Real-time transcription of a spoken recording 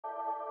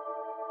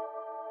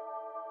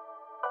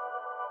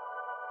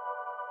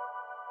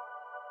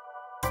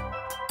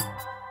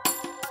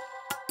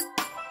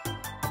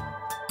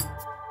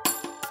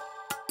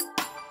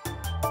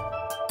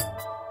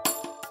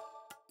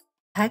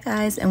Hi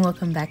guys, and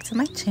welcome back to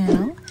my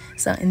channel.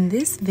 So in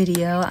this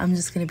video, I'm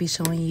just going to be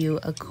showing you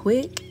a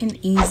quick and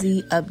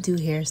easy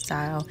updo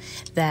hairstyle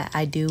that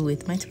I do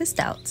with my twist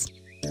outs.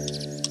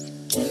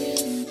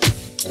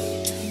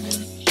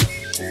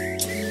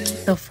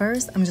 So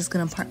first, I'm just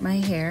going to part my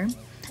hair.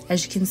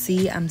 As you can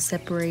see, I'm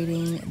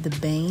separating the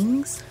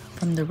bangs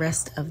from the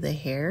rest of the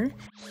hair.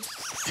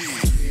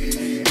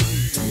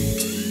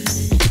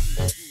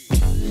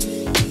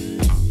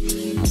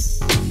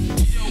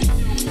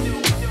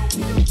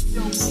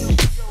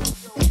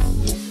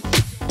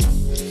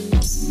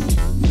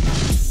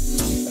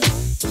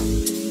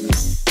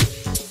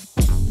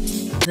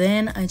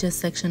 Then I just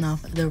section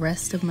off the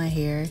rest of my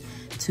hair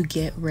to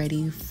get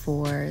ready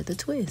for the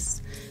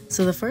twist.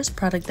 So the first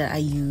product that I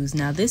use,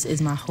 now this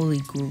is my holy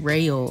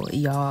grail,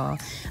 y'all.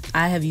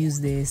 I have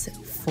used this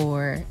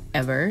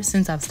forever,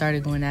 since I've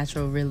started going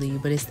natural really,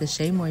 but it's the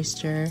Shea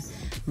Moisture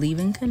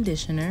leave-in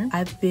conditioner.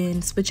 I've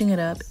been switching it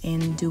up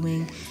and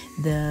doing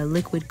the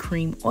liquid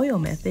cream oil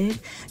method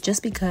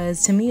just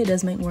because to me it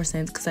does make more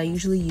sense, because I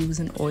usually use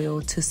an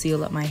oil to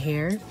seal up my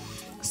hair.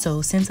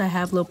 So since I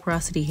have low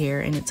porosity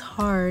hair and it's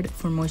hard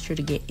for moisture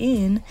to get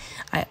in,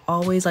 I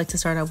always like to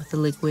start out with the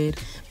liquid,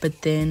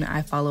 but then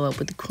I follow up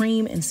with the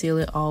cream and seal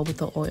it all with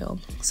the oil.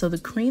 So the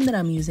cream that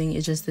I'm using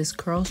is just this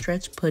Curl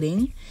Stretch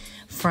Pudding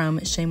from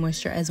Shea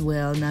Moisture as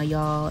well. Now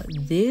y'all,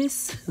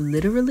 this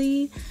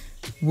literally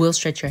will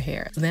stretch your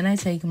hair. Then I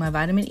take my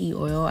vitamin E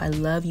oil. I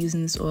love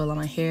using this oil on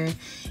my hair.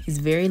 It's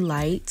very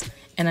light,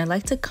 and I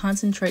like to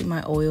concentrate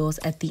my oils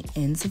at the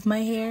ends of my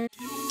hair.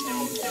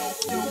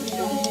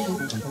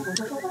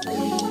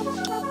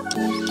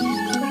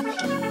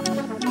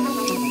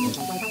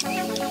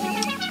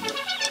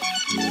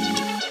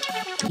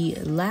 The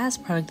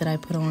last product that I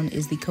put on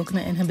is the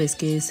Coconut and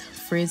Hibiscus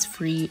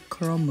Frizz-Free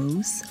Curl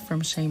Mousse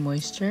from Shea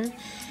Moisture.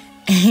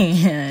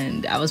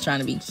 And I was trying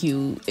to be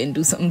cute and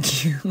do something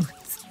cute.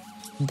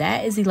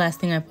 That is the last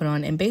thing I put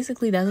on, and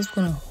basically that's what's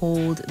going to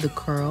hold the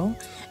curl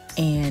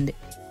and,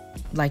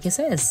 like it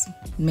says,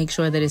 make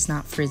sure that it's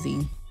not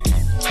frizzy.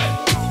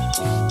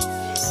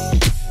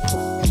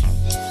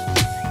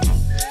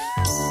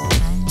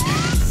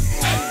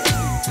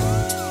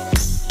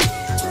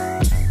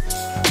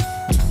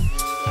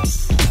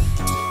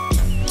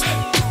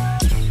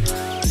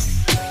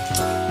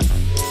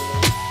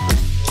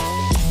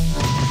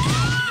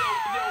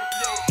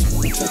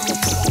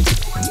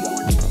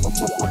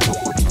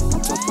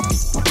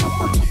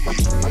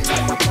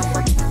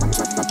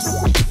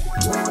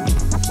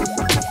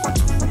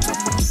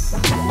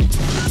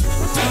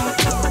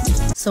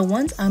 So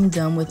once I'm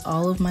done with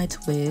all of my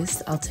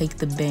twists, I'll take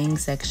the bang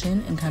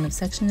section and kind of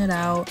section it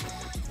out,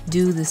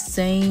 do the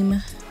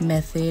same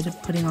method,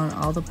 putting on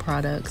all the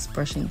products,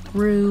 brushing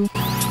through.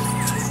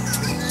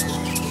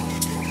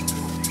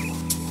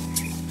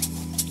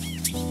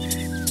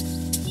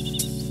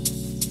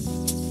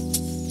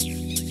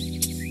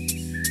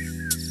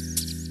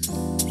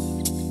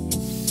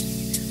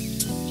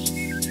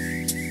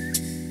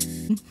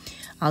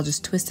 I'll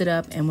just twist it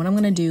up, and what I'm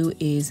gonna do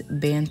is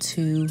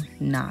Bantu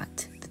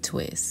knot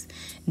twist.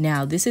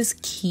 Now this is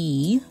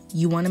key.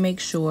 You want to make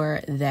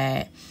sure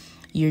that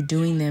you're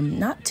doing them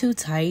not too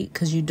tight,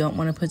 because you don't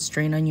want to put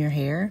strain on your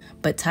hair,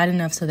 but tight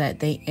enough so that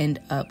they end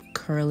up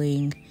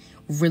curling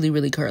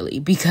really curly,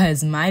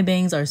 because my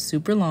bangs are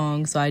super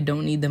long, so I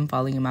don't need them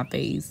falling in my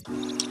face.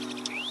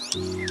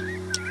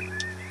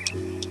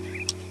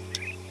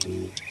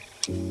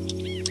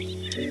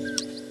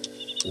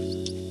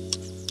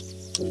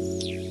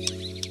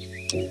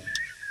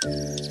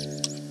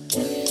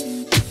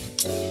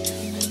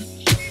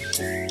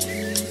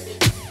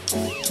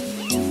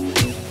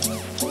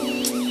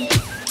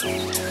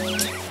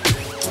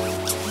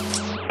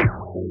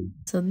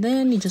 So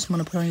then you just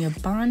want to put on your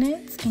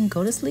bonnet and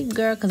go to sleep,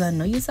 girl, because I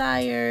know you're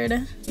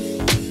tired.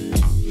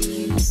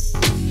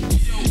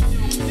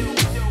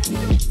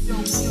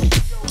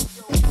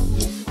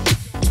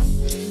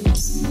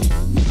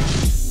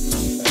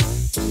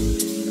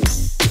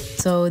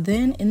 So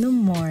then in the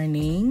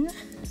morning,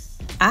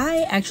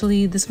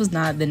 this was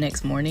not the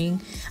next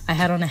morning. I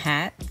had on a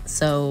hat,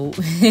 so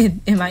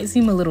it might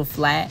seem a little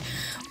flat,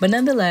 but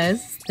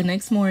nonetheless, the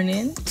next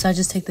morning, so I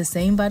just take the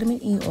same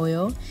vitamin E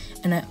oil,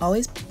 and I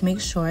always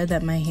make sure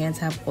that my hands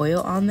have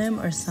oil on them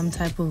or some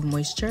type of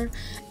moisture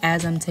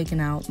as I'm taking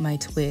out my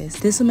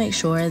twist. This will make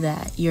sure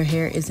that your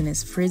hair isn't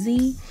as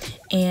frizzy,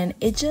 and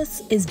it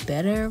just is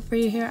better for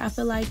your hair. I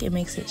feel like it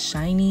makes it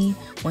shiny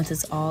once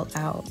it's all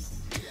out.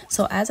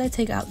 So as I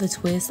take out the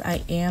twist,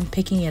 I am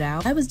picking it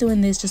out. I was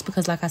doing this just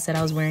because, like I said,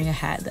 I was wearing a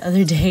hat the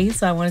other day,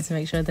 so I wanted to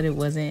make sure that it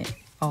wasn't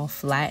all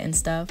flat and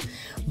stuff,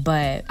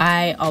 but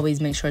I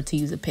always make sure to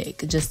use a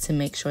pick just to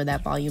make sure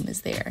that volume is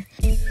there.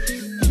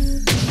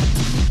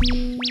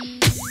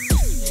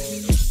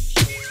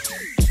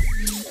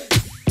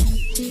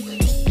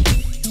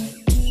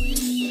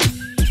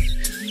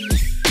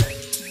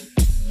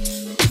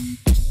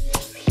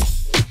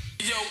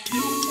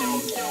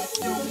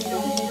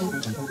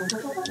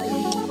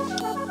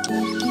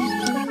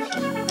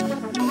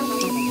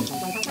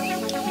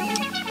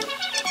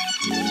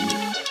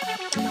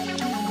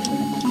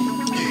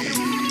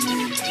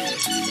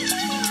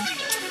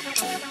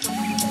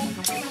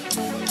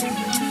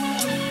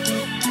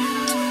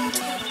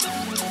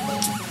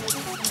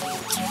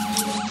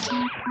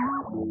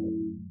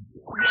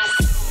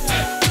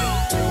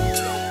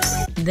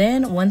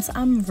 then once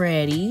I'm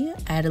ready,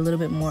 add a little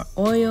bit more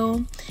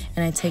oil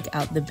and I take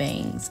out the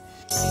bangs.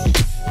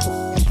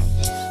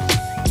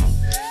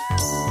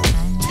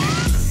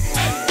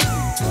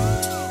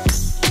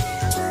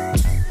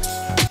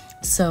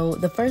 So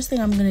the first thing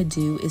I'm gonna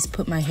do is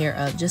put my hair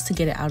up just to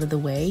get it out of the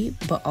way,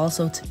 but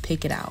also to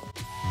pick it out.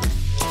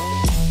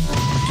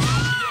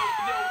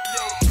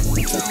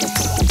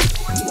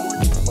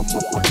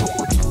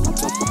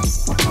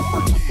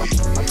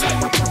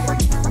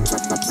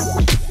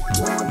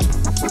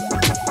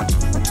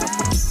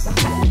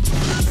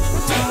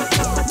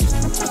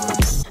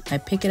 I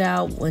pick it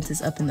out once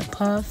it's up in the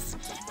puff,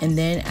 and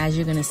then as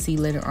you're gonna see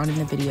later on in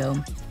the video,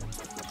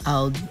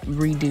 I'll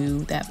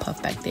redo that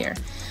puff back there.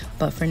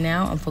 But for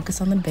now, I'm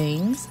focused on the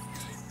bangs.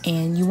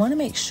 And you want to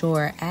make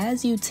sure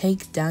as you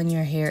take down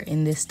your hair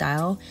in this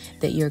style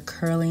that you're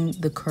curling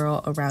the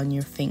curl around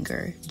your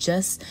finger,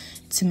 just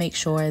to make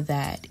sure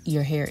that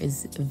your hair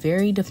is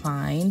very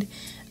defined.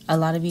 A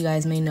lot of you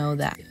guys may know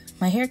that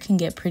my hair can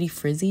get pretty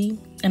frizzy,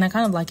 and I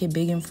kind of like it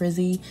big and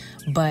frizzy,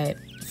 but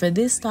for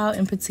this style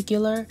in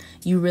particular,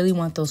 you really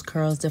want those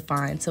curls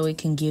defined so it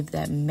can give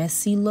that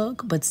messy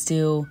look, but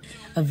still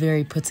a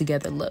very put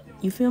together look.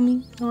 You feel me?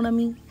 You know what I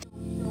mean?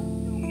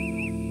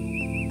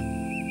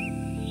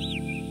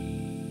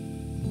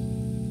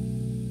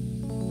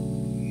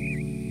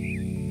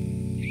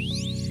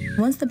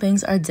 Once the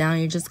bangs are down,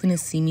 you're just gonna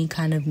see me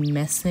kind of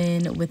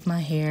messing with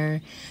my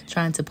hair,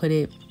 trying to put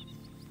it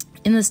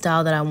in the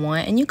style that I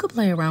want. And you could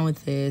play around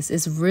with this.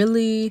 It's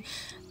really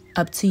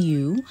up to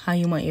you how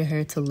you want your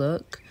hair to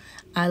look.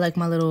 I like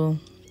my little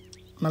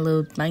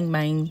bang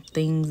bang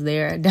things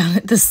there down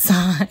at the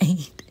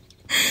side.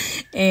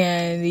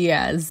 And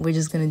yeah, we're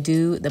just gonna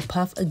do the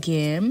puff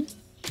again.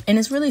 And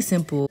it's really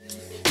simple.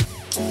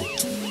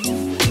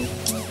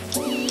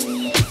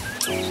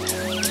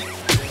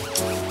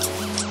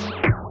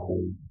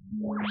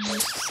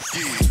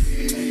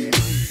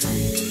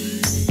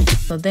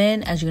 So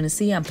then, as you're gonna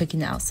see, I'm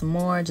picking it out some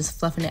more, just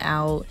fluffing it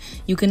out.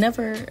 You can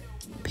never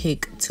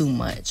pick too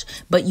much,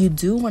 but you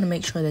do want to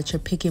make sure that you're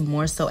picking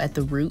more so at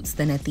the roots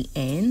than at the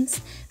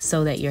ends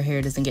so that your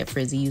hair doesn't get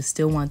frizzy. You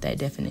still want that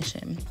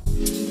definition.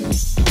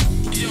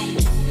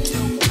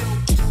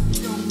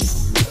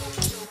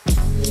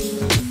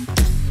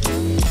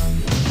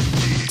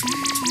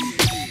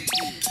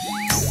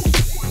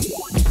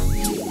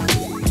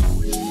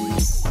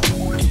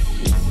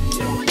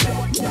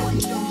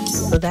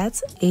 So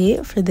that's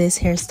it for this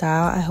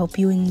hairstyle. I hope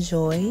you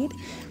enjoyed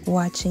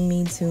watching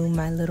me do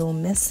my little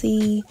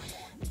messy,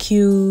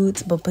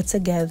 cute, but put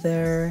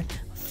together,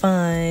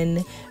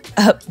 fun,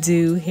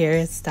 updo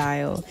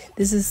hairstyle.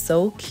 This is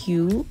so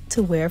cute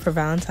to wear for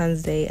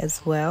Valentine's Day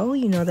as well.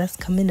 You know that's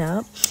coming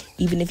up.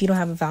 Even if you don't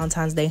have a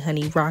Valentine's Day,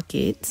 honey, rock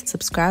it.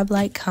 Subscribe,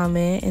 like,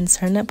 comment, and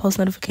turn that post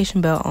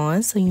notification bell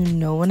on so you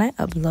know when I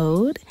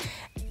upload.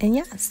 And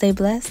yeah, stay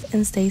blessed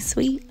and stay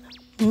sweet.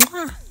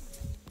 Mwah!